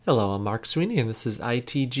Hello, I'm Mark Sweeney, and this is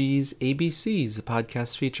ITG's ABCs, a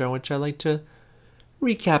podcast feature on which I like to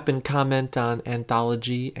recap and comment on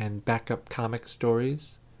anthology and backup comic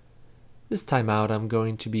stories. This time out, I'm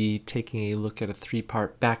going to be taking a look at a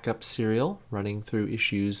three-part backup serial running through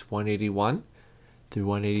issues 181 through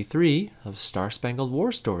 183 of Star-Spangled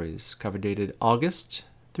War Stories, cover dated August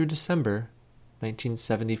through December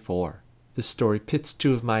 1974. This story pits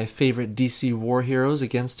two of my favorite DC war heroes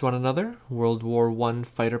against one another, World War I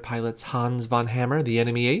fighter pilots Hans von Hammer, the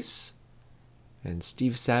enemy ace, and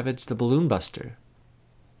Steve Savage, the balloon buster.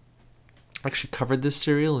 I actually covered this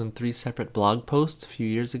serial in 3 separate blog posts a few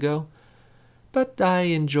years ago, but I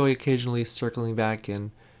enjoy occasionally circling back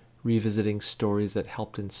and revisiting stories that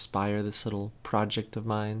helped inspire this little project of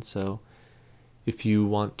mine, so if you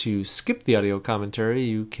want to skip the audio commentary,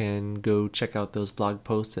 you can go check out those blog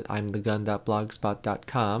posts at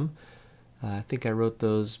imthegun.blogspot.com. I think I wrote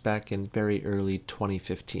those back in very early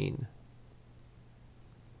 2015.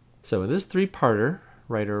 So in this three-parter,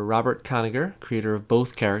 writer Robert Kanigher, creator of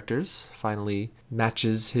both characters, finally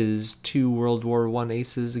matches his two World War I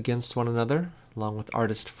aces against one another, along with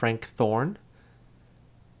artist Frank Thorne.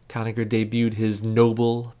 Kanigher debuted his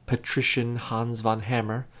noble, patrician Hans von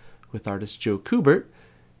Hammer with artist Joe Kubert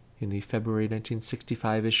in the February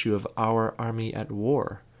 1965 issue of Our Army at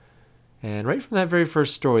War. And right from that very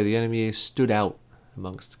first story, the enemy ace stood out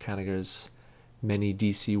amongst Kanigher's many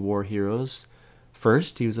DC war heroes.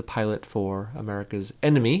 First, he was a pilot for America's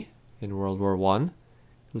enemy in World War I. It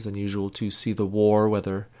was unusual to see the war,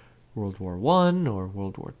 whether World War I or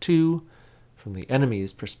World War II, from the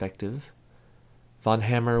enemy's perspective. Von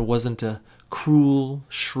Hammer wasn't a cruel,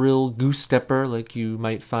 shrill goose-stepper like you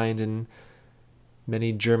might find in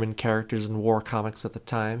many German characters in war comics at the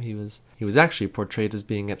time. He was actually portrayed as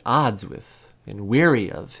being at odds with and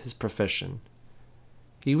weary of his profession.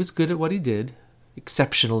 He was good at what he did,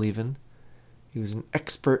 exceptional even. He was an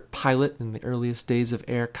expert pilot in the earliest days of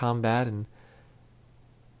air combat, and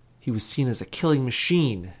he was seen as a killing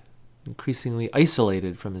machine, increasingly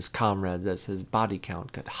isolated from his comrades as his body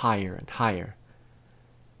count got higher and higher.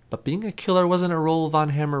 But being a killer wasn't a role Von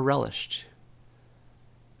Hammer relished.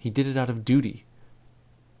 He did it out of duty.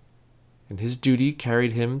 And his duty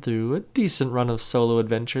carried him through a decent run of solo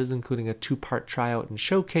adventures, including a 2-part tryout and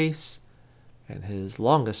showcase, and his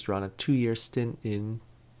longest run, a 2-year stint in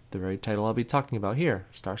the very title I'll be talking about here,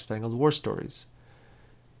 Star-Spangled War Stories.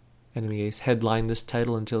 Enemy Ace headlined this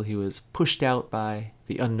title until he was pushed out by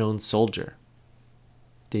The Unknown Soldier.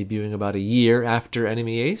 Debuting about a year after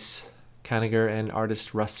Enemy Ace, Kanigher and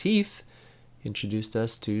artist Russ Heath introduced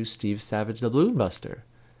us to Steve Savage the Balloon Buster.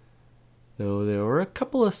 Though there were a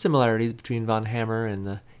couple of similarities between Von Hammer and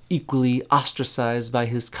the equally ostracized by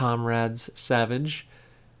his comrades Savage,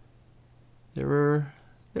 there were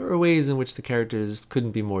ways in which the characters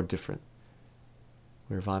couldn't be more different.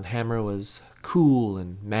 Where Von Hammer was cool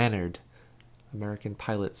and mannered, American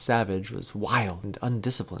pilot Savage was wild and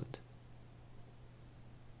undisciplined.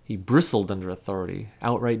 He bristled under authority,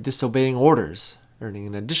 outright disobeying orders, earning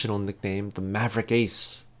an additional nickname, the Maverick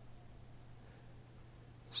Ace.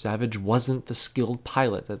 Savage wasn't the skilled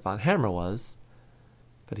pilot that Von Hammer was,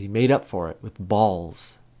 but he made up for it with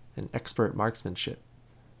balls and expert marksmanship.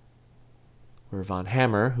 Where Von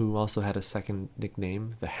Hammer, who also had a second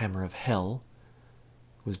nickname, the Hammer of Hell,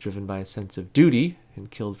 was driven by a sense of duty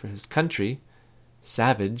and killed for his country,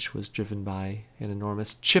 Savage was driven by an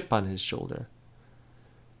enormous chip on his shoulder.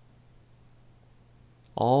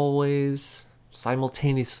 Always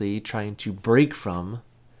simultaneously trying to break from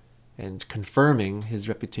and confirming his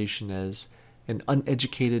reputation as an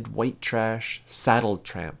uneducated white trash saddle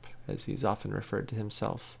tramp, as he's often referred to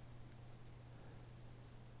himself.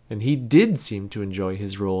 And he did seem to enjoy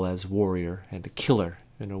his role as warrior and a killer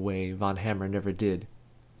in a way Von Hammer never did.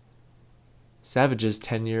 Savage's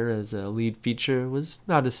tenure as a lead feature was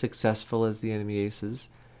not as successful as the Enemy Aces.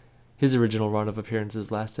 His original run of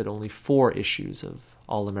appearances lasted only 4 issues of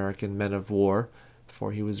All-American Men of War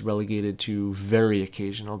before he was relegated to very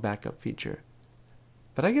occasional backup feature.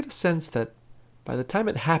 But I get a sense that by the time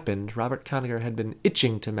it happened, Robert Kanigher had been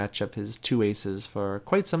itching to match up his 2 aces for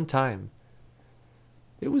quite some time.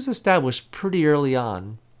 It was established pretty early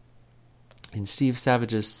on, in Steve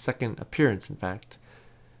Savage's second appearance in fact,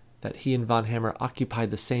 that he and Von Hammer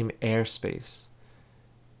occupied the same airspace.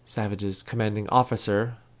 Savage's commanding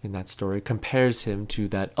officer in that story compares him to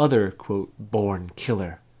that other, quote, born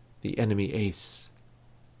killer, the enemy ace.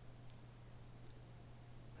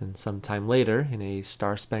 And sometime later, in a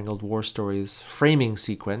Star-Spangled War Stories framing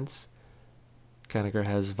sequence, Kanigher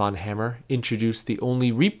has Von Hammer introduce the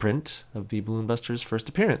only reprint of the Balloon Buster's first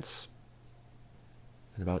appearance.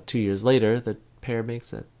 And about 2 years later, the pair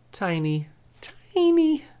makes a tiny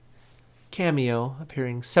cameo,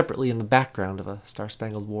 appearing separately in the background of a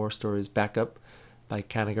Star-Spangled War Stories backup by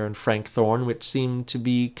Kanigher and Frank Thorne, which seemed to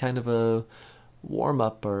be kind of a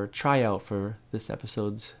warm-up or tryout for this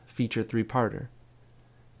episode's feature three-parter.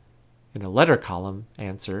 In a letter column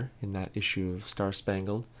answer in that issue of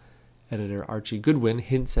Star-Spangled, editor Archie Goodwin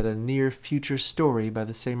hints at a near-future story by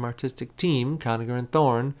the same artistic team, Kanigher and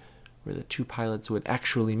Thorne, where the two pilots would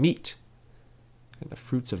actually meet. And the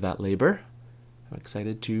fruits of that labor, I'm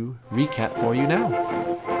excited to recap for you now.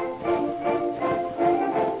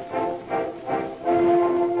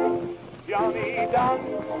 Johnny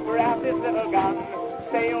Dunn grabbed his little gun,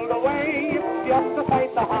 sailed away just to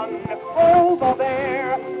fight the Hun. Over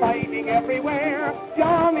there, fighting everywhere,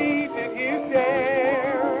 Johnny did his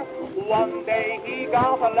share. One day he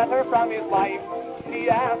got a letter from his wife. She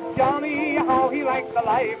asked Johnny how he liked the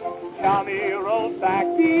life. Johnny wrote back,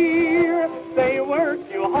 dear, they work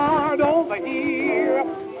you hard over here,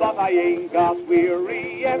 but I ain't got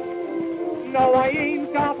weary yet. No, I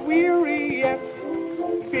ain't got weary yet.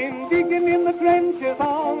 Been digging in the trenches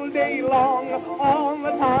all day long. All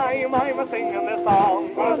the time I'm a-singing this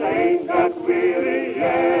song. But I ain't got weary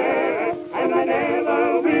yet, and I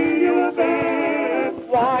never will bet.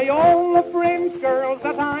 Why, all the French girls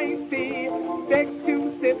that I see beg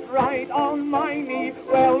to sit right on my knee.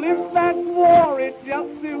 Well, if that's war, it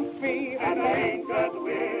just suits me, and I ain't got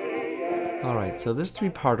weary yet. Alright, so this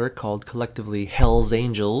three-parter, called collectively Hell's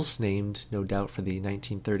Angels, named no doubt for the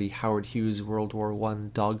 1930 Howard Hughes World War I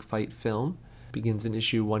dogfight film, begins in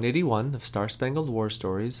issue 181 of Star-Spangled War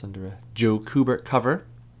Stories under a Joe Kubert cover.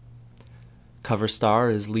 Cover star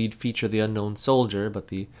is lead feature The Unknown Soldier, but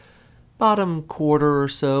the bottom quarter or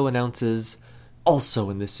so announces, also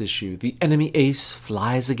in this issue, the enemy ace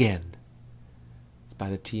flies again. It's by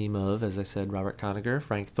the team of, as I said, Robert Kanigher,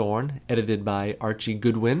 Frank Thorne, edited by Archie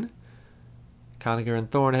Goodwin. Kanigher and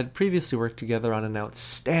Thorne had previously worked together on an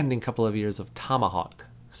outstanding couple of years of Tomahawk,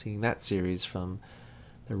 seeing that series from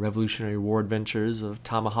the Revolutionary War adventures of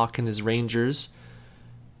Tomahawk and his Rangers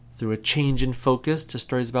through a change in focus to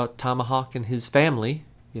stories about Tomahawk and his family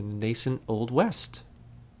in the nascent Old West.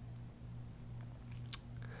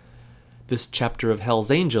 This chapter of Hell's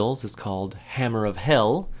Angels is called Hammer of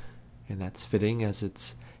Hell, and that's fitting as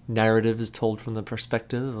its narrative is told from the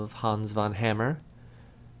perspective of Hans von Hammer.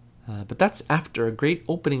 But that's after a great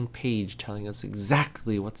opening page telling us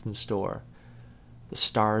exactly what's in store. The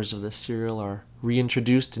stars of the serial are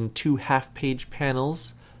reintroduced in two half-page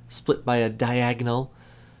panels, split by a diagonal.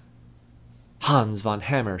 Hans von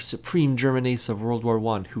Hammer, supreme German ace of World War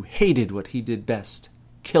I, who hated what he did best,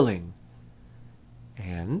 killing.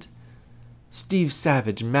 And Steve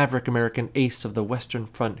Savage, maverick American ace of the Western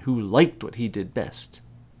Front, who liked what he did best,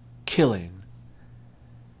 killing.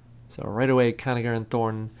 So right away, Kanigher and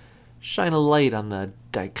Thorne shine a light on the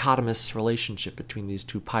dichotomous relationship between these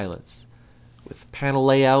two pilots, with panel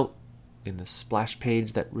layout in the splash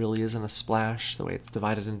page that really isn't a splash, the way it's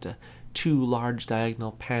divided into two large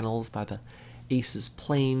diagonal panels by the aces'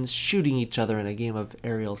 planes shooting each other in a game of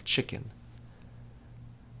aerial chicken.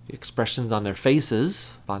 The expressions on their faces,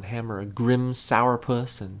 von Hammer a grim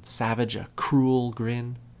sourpuss and Savage a cruel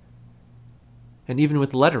grin. And even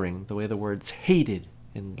with lettering, the way the words hated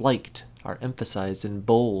and liked are emphasized in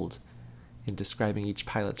bold in describing each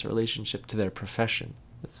pilot's relationship to their profession.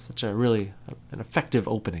 It's such a really an effective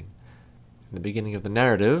opening. In the beginning of the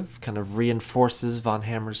narrative kind of reinforces von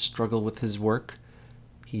Hammer's struggle with his work.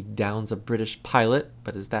 He downs a British pilot,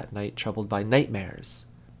 but is that night troubled by nightmares.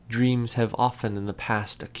 Dreams have often in the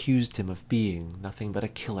past accused him of being nothing but a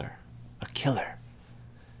killer. A killer.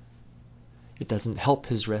 It doesn't help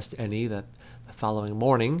his rest any that the following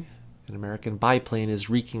morning, an American biplane is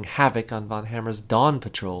wreaking havoc on von Hammer's dawn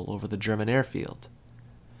patrol over the German airfield.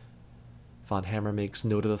 Von Hammer makes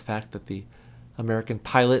note of the fact that the American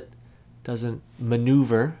pilot doesn't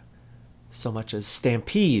maneuver so much as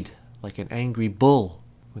stampede like an angry bull.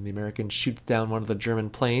 When the American shoots down one of the German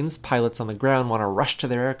planes, pilots on the ground want to rush to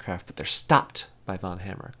their aircraft, but they're stopped by von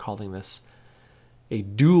Hammer, calling this a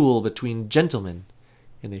duel between gentlemen,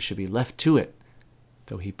 and they should be left to it,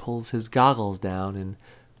 though he pulls his goggles down in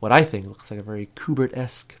what I think looks like a very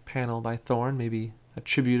Kubert-esque panel by Thorne, maybe a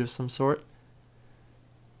tribute of some sort.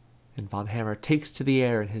 And von Hammer takes to the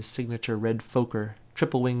air in his signature red Fokker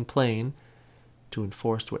triple-wing plane to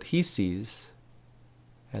enforce what he sees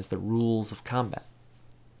as the rules of combat.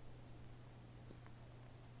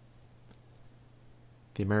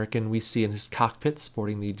 The American we see in his cockpit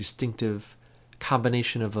sporting the distinctive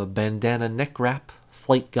combination of a bandana neck wrap,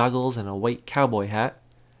 flight goggles, and a white cowboy hat,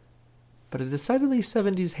 but a decidedly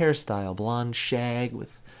 70s hairstyle, blonde shag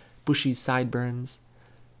with bushy sideburns.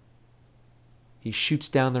 He shoots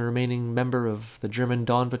down the remaining member of the German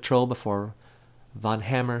Dawn Patrol before von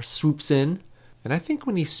Hammer swoops in. And I think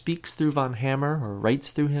when he speaks through von Hammer or writes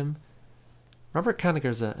through him, Robert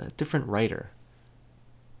Kanigher's a different writer.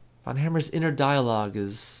 Von Hammer's inner dialogue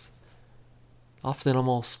is often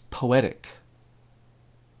almost poetic.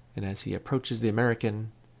 And as he approaches the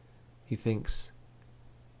American, he thinks,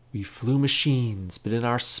 "We flew machines, but in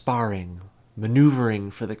our sparring,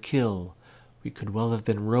 maneuvering for the kill, we could well have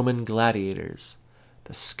been Roman gladiators,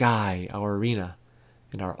 the sky our arena,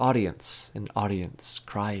 and our audience an audience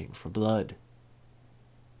crying for blood."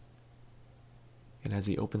 And as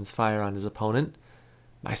he opens fire on his opponent,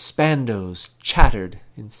 "My Spandos chattered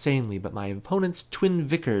insanely, but my opponent's twin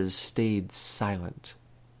Vickers stayed silent."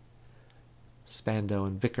 Spando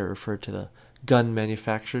and Vicker refer to the gun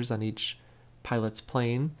manufacturers on each pilot's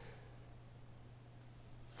plane.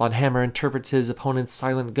 Von Hammer interprets his opponent's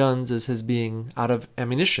silent guns as his being out of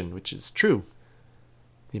ammunition, which is true.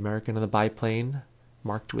 The American on the biplane,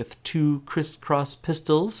 marked with 2 crisscross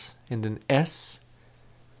pistols and an S,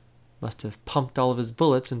 must have pumped all of his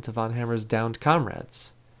bullets into von Hammer's downed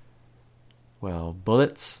comrades. Well,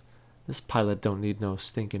 bullets? This pilot don't need no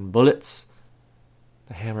stinking bullets.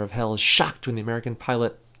 The Hammer of Hell is shocked when the American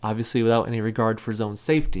pilot, obviously without any regard for his own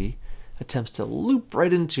safety, attempts to loop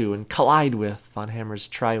right into and collide with von Hammer's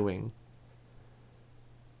tri-wing.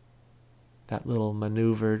 That little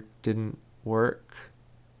maneuver didn't work.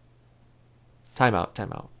 Time out.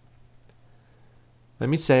 Let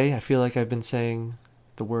me say, I feel like I've been saying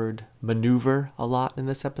the word maneuver a lot in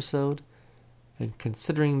this episode, and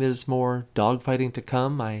considering there's more dogfighting to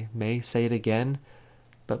come, I may say it again,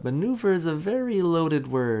 but maneuver is a very loaded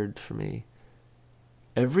word for me.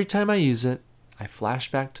 Every time I use it, I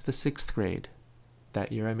flash back to the 6th grade.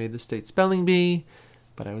 That year I made the state spelling bee,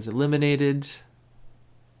 but I was eliminated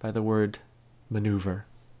by the word maneuver.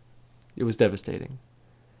 It was devastating.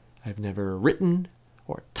 I've never written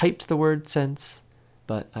or typed the word since,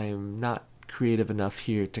 but I am not creative enough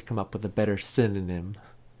here to come up with a better synonym.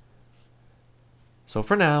 So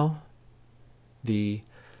for now, the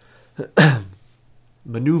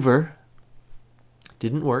maneuver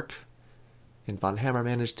didn't work, and von Hammer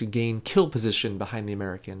managed to gain kill position behind the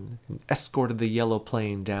American and escorted the yellow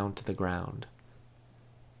plane down to the ground.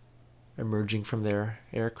 Emerging from their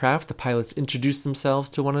aircraft, the pilots introduced themselves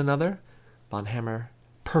to one another. Von Hammer,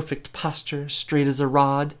 perfect posture, straight as a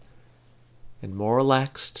rod, and more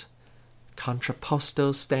relaxed,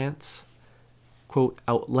 contrapposto stance, quote,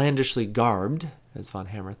 outlandishly garbed, as von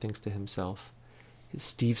Hammer thinks to himself, is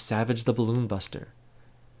Steve Savage the Balloon Buster.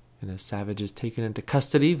 And as Savage is taken into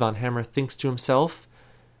custody, von Hammer thinks to himself,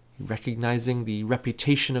 recognizing the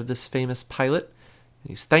reputation of this famous pilot, and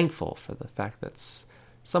he's thankful for the fact that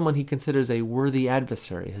someone he considers a worthy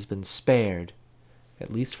adversary has been spared,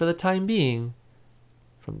 at least for the time being,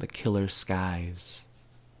 from the killer skies.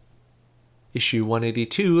 Issue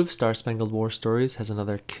 182 of Star Spangled War Stories has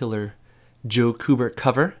another killer Joe Kubert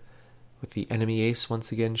cover, with the enemy ace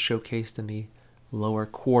once again showcased in the lower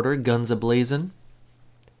quarter, guns ablazing.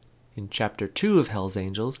 In Chapter 2 of Hell's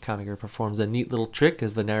Angels, Kanigher performs a neat little trick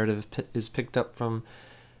as the narrative is picked up from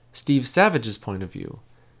Steve Savage's point of view.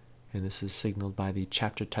 And this is signaled by the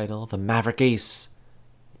chapter title, The Maverick Ace,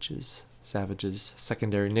 which is Savage's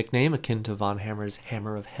secondary nickname, akin to von Hammer's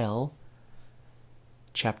Hammer of Hell.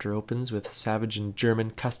 The chapter opens with Savage in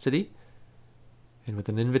German custody, and with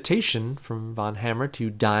an invitation from von Hammer to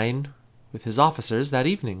dine with his officers that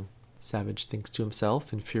evening. Savage thinks to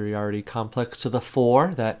himself, inferiority complex to the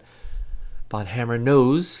fore, that von Hammer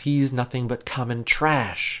knows he's nothing but common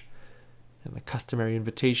trash, and the customary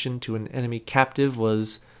invitation to an enemy captive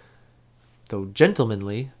was, though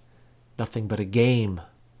gentlemanly, nothing but a game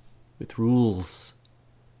with rules.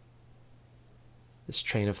 This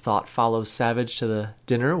train of thought follows Savage to the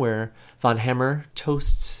dinner where von Hammer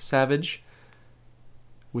toasts Savage,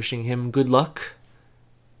 wishing him good luck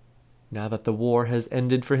now that the war has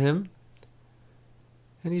ended for him.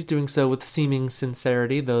 And he's doing so with seeming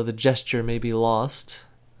sincerity, though the gesture may be lost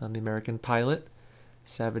on the American pilot.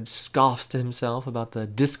 Savage scoffs to himself about the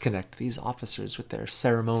disconnect these officers with their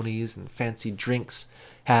ceremonies and fancy drinks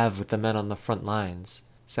have with the men on the front lines.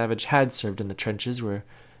 Savage had served in the trenches where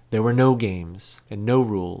there were no games and no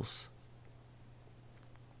rules.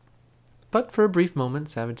 But for a brief moment,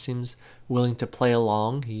 Savage seems willing to play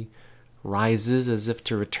along. He rises as if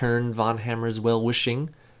to return von Hammer's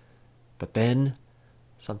well-wishing. But then,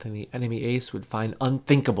 something the enemy ace would find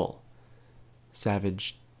unthinkable.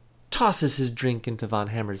 Savage tosses his drink into von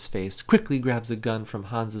Hammer's face, quickly grabs a gun from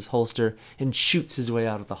Hans's holster, and shoots his way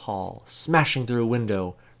out of the hall, smashing through a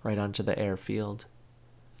window right onto the airfield.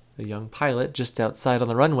 The young pilot, just outside on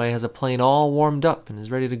the runway, has a plane all warmed up and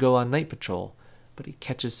is ready to go on night patrol, but he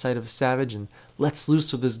catches sight of Savage and lets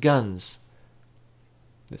loose with his guns.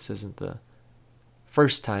 This isn't the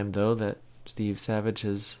first time, though, that Steve Savage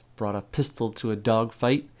has brought a pistol to a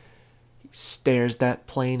dogfight. He stares that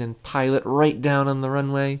plane and pilot right down on the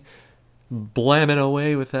runway, blamming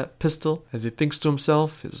away with that pistol as he thinks to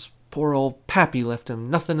himself his poor old pappy left him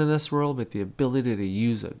nothing in this world but the ability to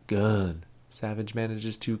use a gun. Savage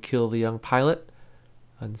manages to kill the young pilot,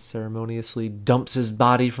 unceremoniously dumps his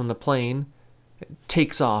body from the plane, and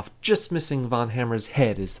takes off, just missing Von Hammer's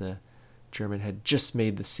head as the German had just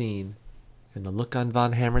made the scene. And the look on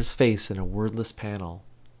Von Hammer's face in a wordless panel.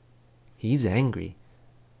 He's angry.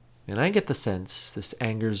 And I get the sense this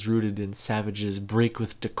anger's rooted in Savage's break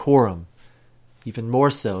with decorum, even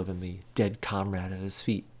more so than the dead comrade at his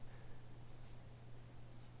feet.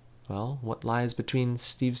 Well, what lies between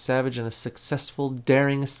Steve Savage and a successful,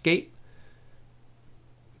 daring escape?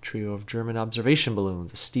 A trio of German observation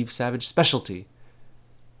balloons, a Steve Savage specialty.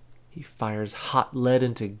 He fires hot lead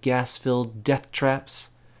into gas-filled death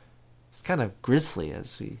traps. It's kind of grisly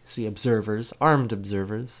as we see observers, armed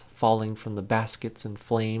observers, falling from the baskets in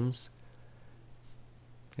flames.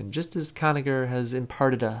 And just as Kanigher has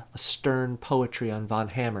imparted a stern poetry on Von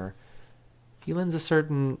Hammer, he lends a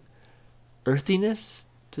certain earthiness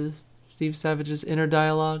to Steve Savage's inner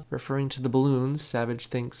dialogue. Referring to the balloons, Savage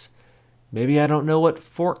thinks, maybe I don't know what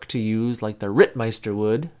fork to use like the Rittmeister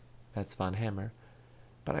would, that's Von Hammer,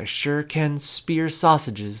 but I sure can spear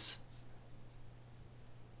sausages.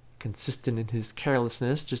 Consistent in his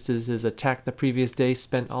carelessness, just as his attack the previous day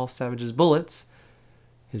spent all Savage's bullets,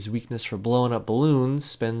 his weakness for blowing up balloons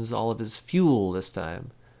spends all of his fuel this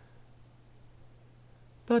time.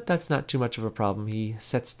 But that's not too much of a problem. He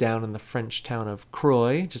sets down in the French town of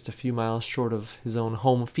Croy, just a few miles short of his own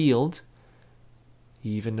home field.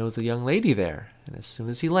 He even knows a young lady there, and as soon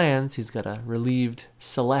as he lands, he's got a relieved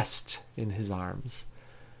Celeste in his arms.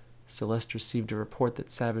 Celeste received a report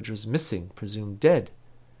that Savage was missing, presumed dead.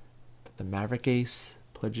 But the Maverick Ace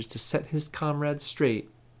pledges to set his comrades straight, ...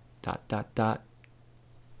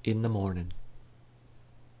 in the morning.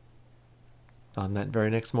 On that very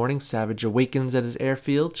next morning, Savage awakens at his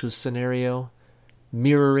airfield to a scenario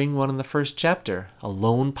mirroring one in the first chapter. A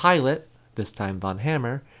lone pilot, this time Von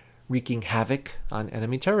Hammer, wreaking havoc on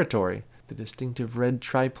enemy territory. The distinctive red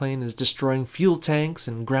triplane is destroying fuel tanks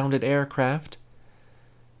and grounded aircraft.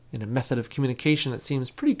 In a method of communication that seems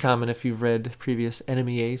pretty common if you've read previous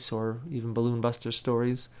Enemy Ace or even Balloon Buster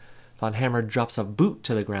stories, Von Hammer drops a boot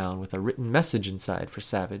to the ground with a written message inside for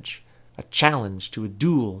Savage. A challenge to a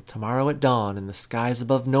duel tomorrow at dawn in the skies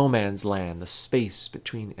above no man's land, the space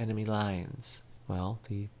between enemy lines. Well,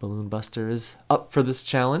 the Balloon Buster is up for this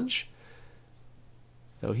challenge,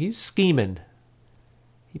 though he's scheming.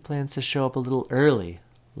 He plans to show up a little early,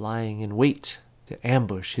 lying in wait to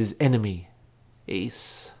ambush his enemy,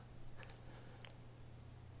 Ace.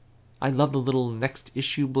 I love the little next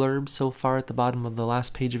issue blurbs so far at the bottom of the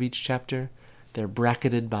last page of each chapter. They're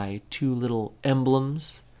bracketed by two little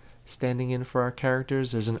emblems standing in for our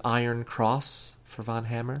characters. There's an iron cross for Von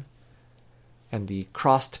Hammer, and the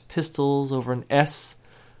crossed pistols over an S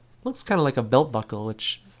looks kind of like a belt buckle,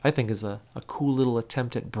 which I think is a cool little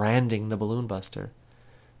attempt at branding the Balloon Buster.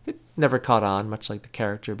 It never caught on, much like the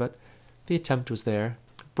character, but the attempt was there.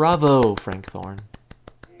 Bravo, Frank Thorne.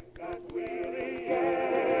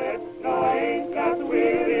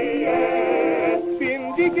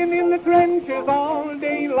 Digging in the trenches all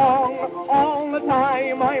day long, all the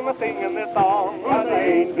time I'm a-singing this song. But I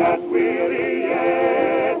ain't got weary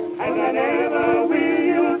yet, and I never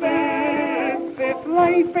will be. This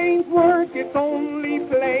life ain't work, it's only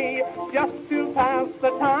play, just to pass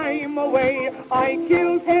the time away. I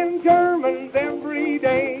kill 10 Germans every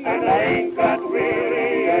day, and I ain't got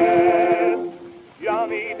weary yet.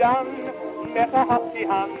 Johnny Dunn met a husky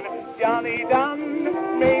Hun. Johnny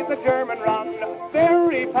Dunn made the German run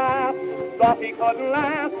very fast, thought he couldn't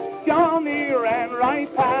last. Johnny ran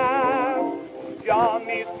right past.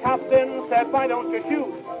 Johnny's captain said, why don't you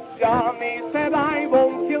shoot? Johnny said, I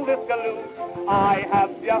won't kill this galoot. I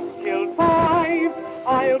have just killed 5.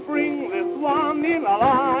 I'll bring this one in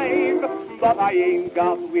alive. But I ain't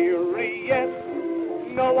got weary yet.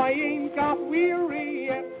 No, I ain't got weary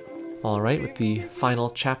yet. All right, with the final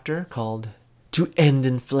chapter called To End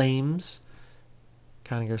in Flames,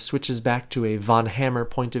 Kanigher switches back to a Von Hammer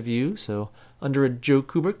point of view, so under a Joe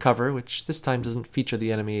Kubert cover, which this time doesn't feature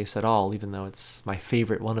the enemy ace at all, even though it's my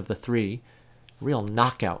favorite one of the 3. A real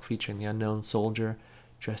knockout featuring the unknown soldier,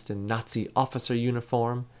 dressed in Nazi officer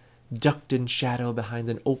uniform, ducked in shadow behind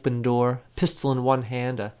an open door, pistol in one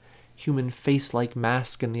hand, a human face-like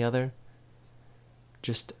mask in the other.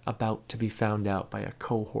 Just about to be found out by a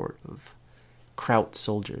cohort of Kraut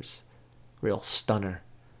soldiers. Real stunner.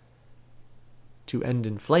 To End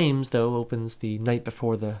in Flames, though, opens the night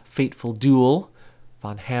before the fateful duel.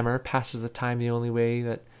 Von Hammer passes the time the only way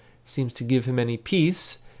that seems to give him any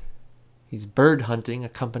peace. He's bird hunting,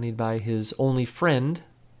 accompanied by his only friend,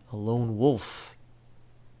 a lone wolf.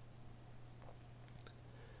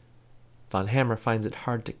 Von Hammer finds it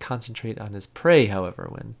hard to concentrate on his prey, however.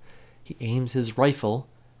 When he aims his rifle,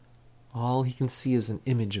 all he can see is an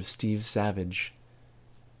image of Steve Savage.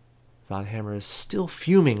 Von Hammer is still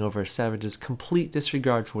fuming over Savage's complete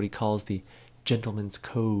disregard for what he calls the gentleman's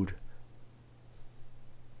code.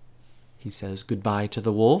 He says goodbye to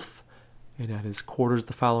the wolf, and at his quarters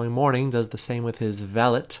the following morning does the same with his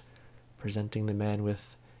valet, presenting the man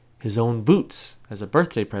with his own boots as a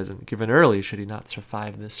birthday present, given early should he not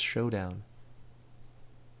survive this showdown.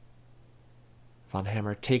 Von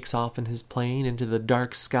Hammer takes off in his plane into the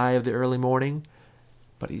dark sky of the early morning,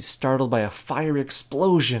 but he's startled by a fiery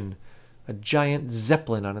explosion. A giant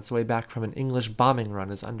Zeppelin on its way back from an English bombing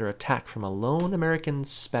run is under attack from a lone American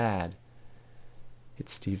Spad.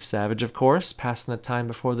 It's Steve Savage, of course, passing the time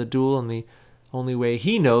before the duel in the only way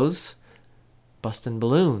he knows, busting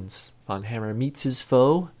balloons. Von Hammer meets his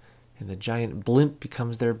foe, and the giant blimp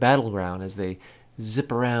becomes their battleground as they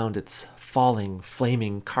zip around its falling,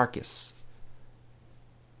 flaming carcass.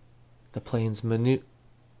 The planes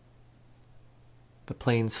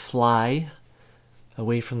fly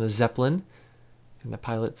away from the Zeppelin, and the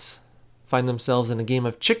pilots find themselves in a game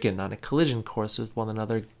of chicken on a collision course with one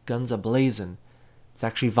another, guns ablazing. It's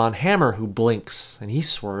actually Von Hammer who blinks, and he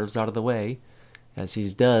swerves out of the way, as he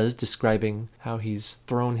does, describing how he's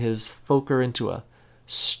thrown his Fokker into a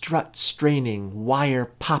strut-straining,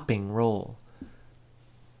 wire-popping roll.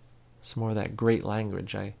 Some more of that great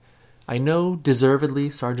language. I know, deservedly,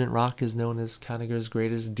 Sergeant Rock is known as Conager's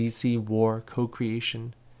greatest DC war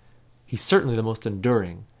co-creation. He's certainly the most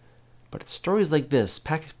enduring. But it's stories like this,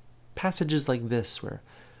 passages like this, where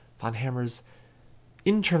Von Hammer's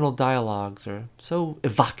internal dialogues are so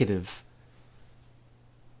evocative.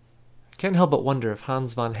 I can't help but wonder if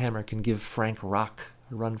Hans Von Hammer can give Frank Rock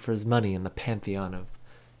a run for his money in the pantheon of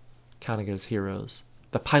Conager's heroes.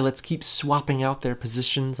 The pilots keep swapping out their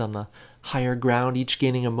positions on the higher ground, each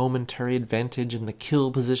gaining a momentary advantage in the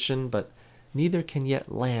kill position, but neither can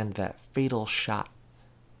yet land that fatal shot.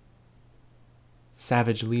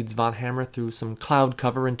 Savage leads Von Hammer through some cloud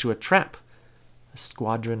cover into a trap, a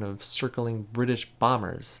squadron of circling British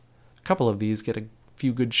bombers. A couple of these get a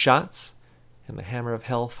few good shots, and the Hammer of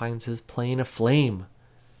Hell finds his plane aflame,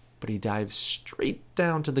 but he dives straight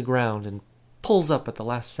down to the ground and pulls up at the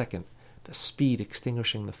last second, the speed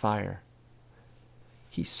extinguishing the fire.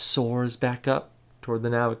 He soars back up toward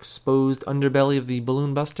the now exposed underbelly of the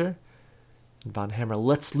balloon buster, and Von Hammer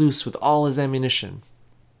lets loose with all his ammunition.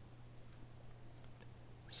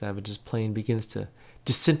 Savage's plane begins to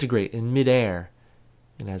disintegrate in midair,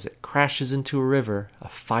 and as it crashes into a river, a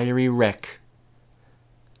fiery wreck,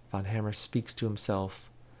 Von Hammer speaks to himself,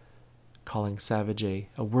 calling Savage a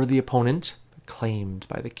worthy opponent, acclaimed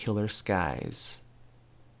by the killer skies.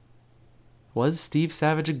 Was Steve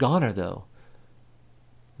Savage a goner, though?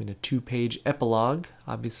 In a 2-page epilogue,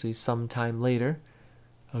 obviously some time later,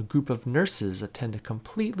 a group of nurses attend a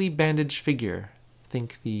completely bandaged figure,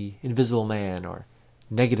 think the Invisible Man or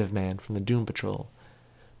Negative Man from the Doom Patrol.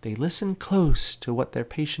 They listen close to what their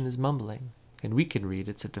patient is mumbling, and we can read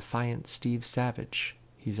it's a defiant Steve Savage.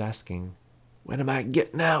 He's asking, "When am I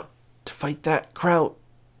getting out to fight that Kraut?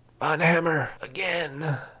 Von Hammer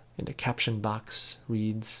again?" And a caption box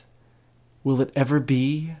reads, "Will it ever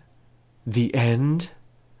be the end?"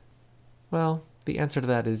 Well, the answer to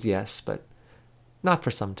that is yes, but not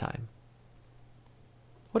for some time.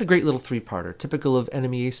 What a great little 3-parter. Typical of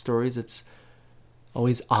Enemy Ace stories, it's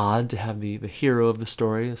always odd to have the hero of the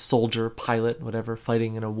story, a soldier, pilot, whatever,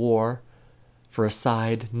 fighting in a war for a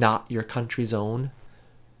side not your country's own.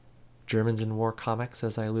 Germans in war comics,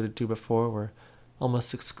 as I alluded to before, were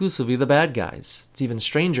almost exclusively the bad guys. It's even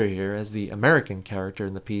stranger here, as the American character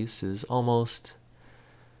in the piece is almost...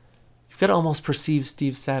 You've got to almost perceive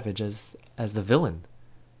Steve Savage as the villain.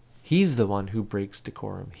 He's the one who breaks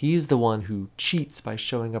decorum. He's the one who cheats by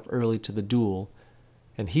showing up early to the duel.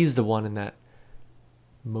 And he's the one in that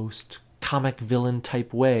most comic villain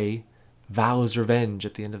type way vows revenge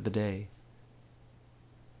at the end of the day.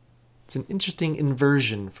 It's an interesting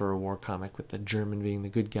inversion for a war comic, with the German being the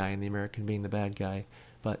good guy and the American being the bad guy.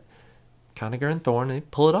 But Conager and Thorne, they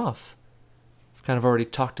pull it off. I've kind of already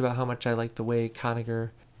talked about how much I like the way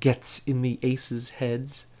Conager gets in the aces'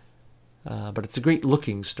 heads. But it's a great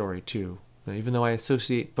looking story too. Now, even though I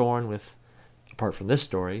associate Thorne with, apart from this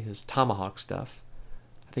story, his Tomahawk stuff,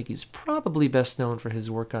 I think he's probably best known for his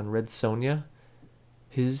work on Red Sonja.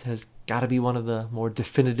 His has got to be one of the more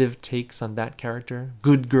definitive takes on that character.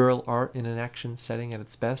 Good girl art in an action setting at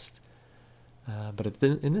its best. But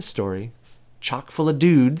in this story, chock full of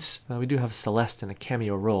dudes. We do have Celeste in a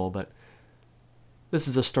cameo role, but this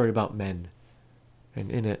is a story about men. And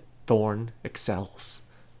in it, Thorne excels.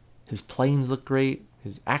 His planes look great.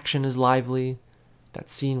 His action is lively. That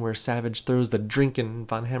scene where Savage throws the drink in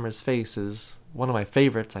Von Hammer's face is one of my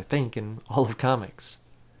favorites, I think, in all of comics.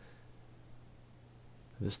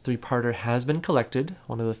 This 3-parter has been collected,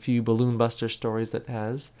 one of the few Balloon Buster stories that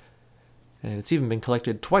has, and it's even been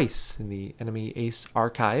collected twice in the Enemy Ace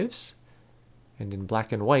archives, and in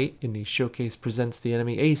black and white in the Showcase Presents the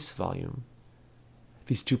Enemy Ace volume.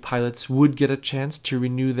 These 2 pilots would get a chance to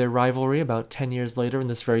renew their rivalry about 10 years later in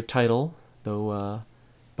this very title, though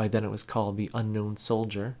by then it was called The Unknown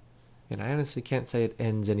Soldier, and I honestly can't say it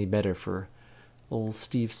ends any better for old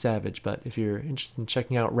Steve Savage, but if you're interested in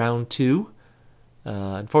checking out round 2,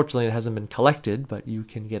 unfortunately it hasn't been collected, but you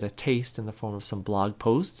can get a taste in the form of some blog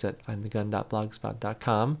posts at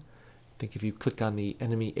imthegun.blogspot.com. I think if you click on the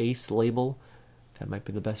Enemy Ace label, that might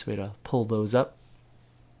be the best way to pull those up.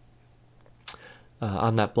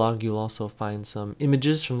 On that blog you'll also find some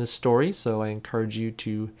images from this story, so I encourage you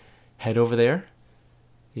to head over there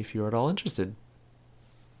if you're at all interested.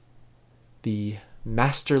 The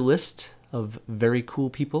master list of very cool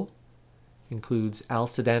people includes Al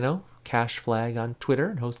Sedano, Cash Flag on Twitter,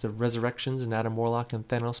 and host of Resurrections and Adam Warlock and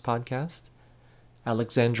Thanos podcast,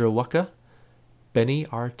 Alexandra Waka, Benny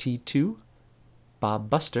RT2, Bob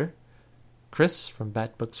Buster, Chris from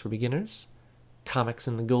Bat Books for Beginners, Comics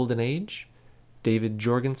in the Golden Age, David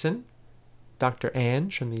Jorgensen, Dr.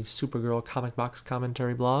 Ange from the Supergirl Comic Box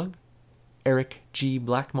Commentary blog, Eric G.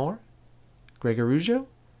 Blackmore, Greg Arujo,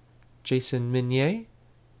 Jason Minier,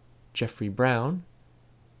 Jeffrey Brown,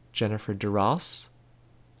 Jennifer DeRoss,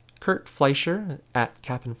 Kurt Fleischer at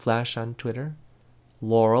Cap'n Flash on Twitter,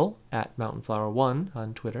 Laurel at MountainFlower1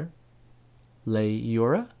 on Twitter, Leigh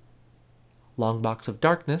Eura, Longbox of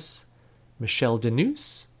Darkness, Michelle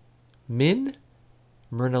Denuse, Min,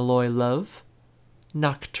 Myrna Loy Love,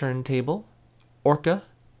 Nocturne Table, Orca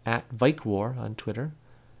at Vikewar on Twitter,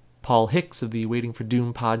 Paul Hicks of the Waiting for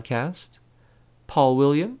Doom podcast, Paul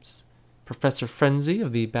Williams, Professor Frenzy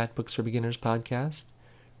of the Bat Books for Beginners podcast,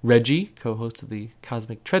 Reggie, co-host of the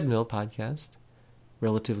Cosmic Treadmill podcast,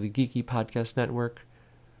 Relatively Geeky Podcast Network,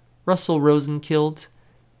 Russell Rosenkild,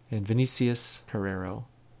 and Vinicius Carrero.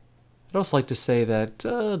 I'd also like to say that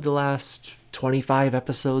the last 25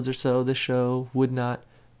 episodes or so of this show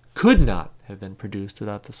could not have been produced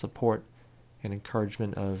without the support and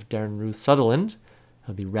encouragement of Darren Ruth Sutherland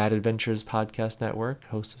of the Rad Adventures Podcast Network,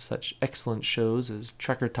 host of such excellent shows as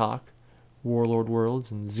Trekker Talk, Warlord Worlds,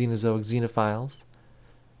 and Xenozoic Xenophiles,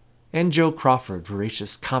 and Joe Crawford,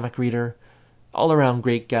 voracious comic reader, all-around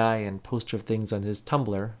great guy, and poster of things on his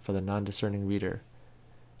Tumblr for the non-discerning reader.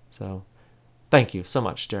 So, thank you so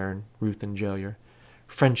much, Darren, Ruth, and Joe. Your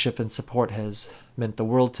friendship and support has meant the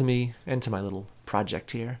world to me and to my little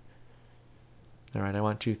project here. All right, I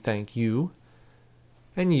want to thank you,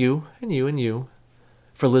 and you, and you, and you,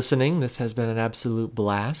 for listening. This has been an absolute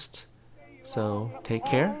blast. So, take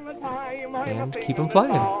care, and keep 'em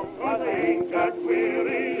flying.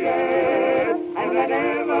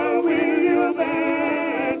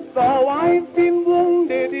 Though I've been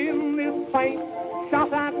wounded in this fight,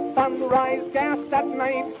 shot at sunrise, gassed at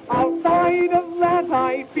night, outside of that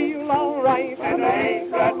I feel alright. And I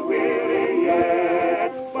ain't got weary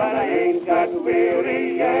yet, but I ain't got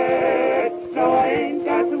weary yet. No, I ain't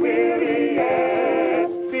got weary yet.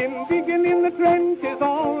 Been digging in the trenches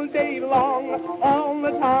all day long, all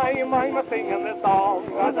the time I'm a-singing this song.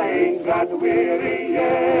 'Cause I ain't got weary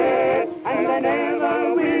yet, and I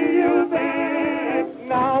never will then.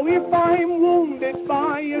 Now if I'm wounded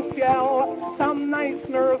by a shell, some nice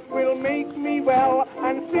nurse will make me well,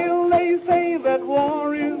 and still they say that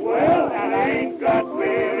war is well, and I ain't got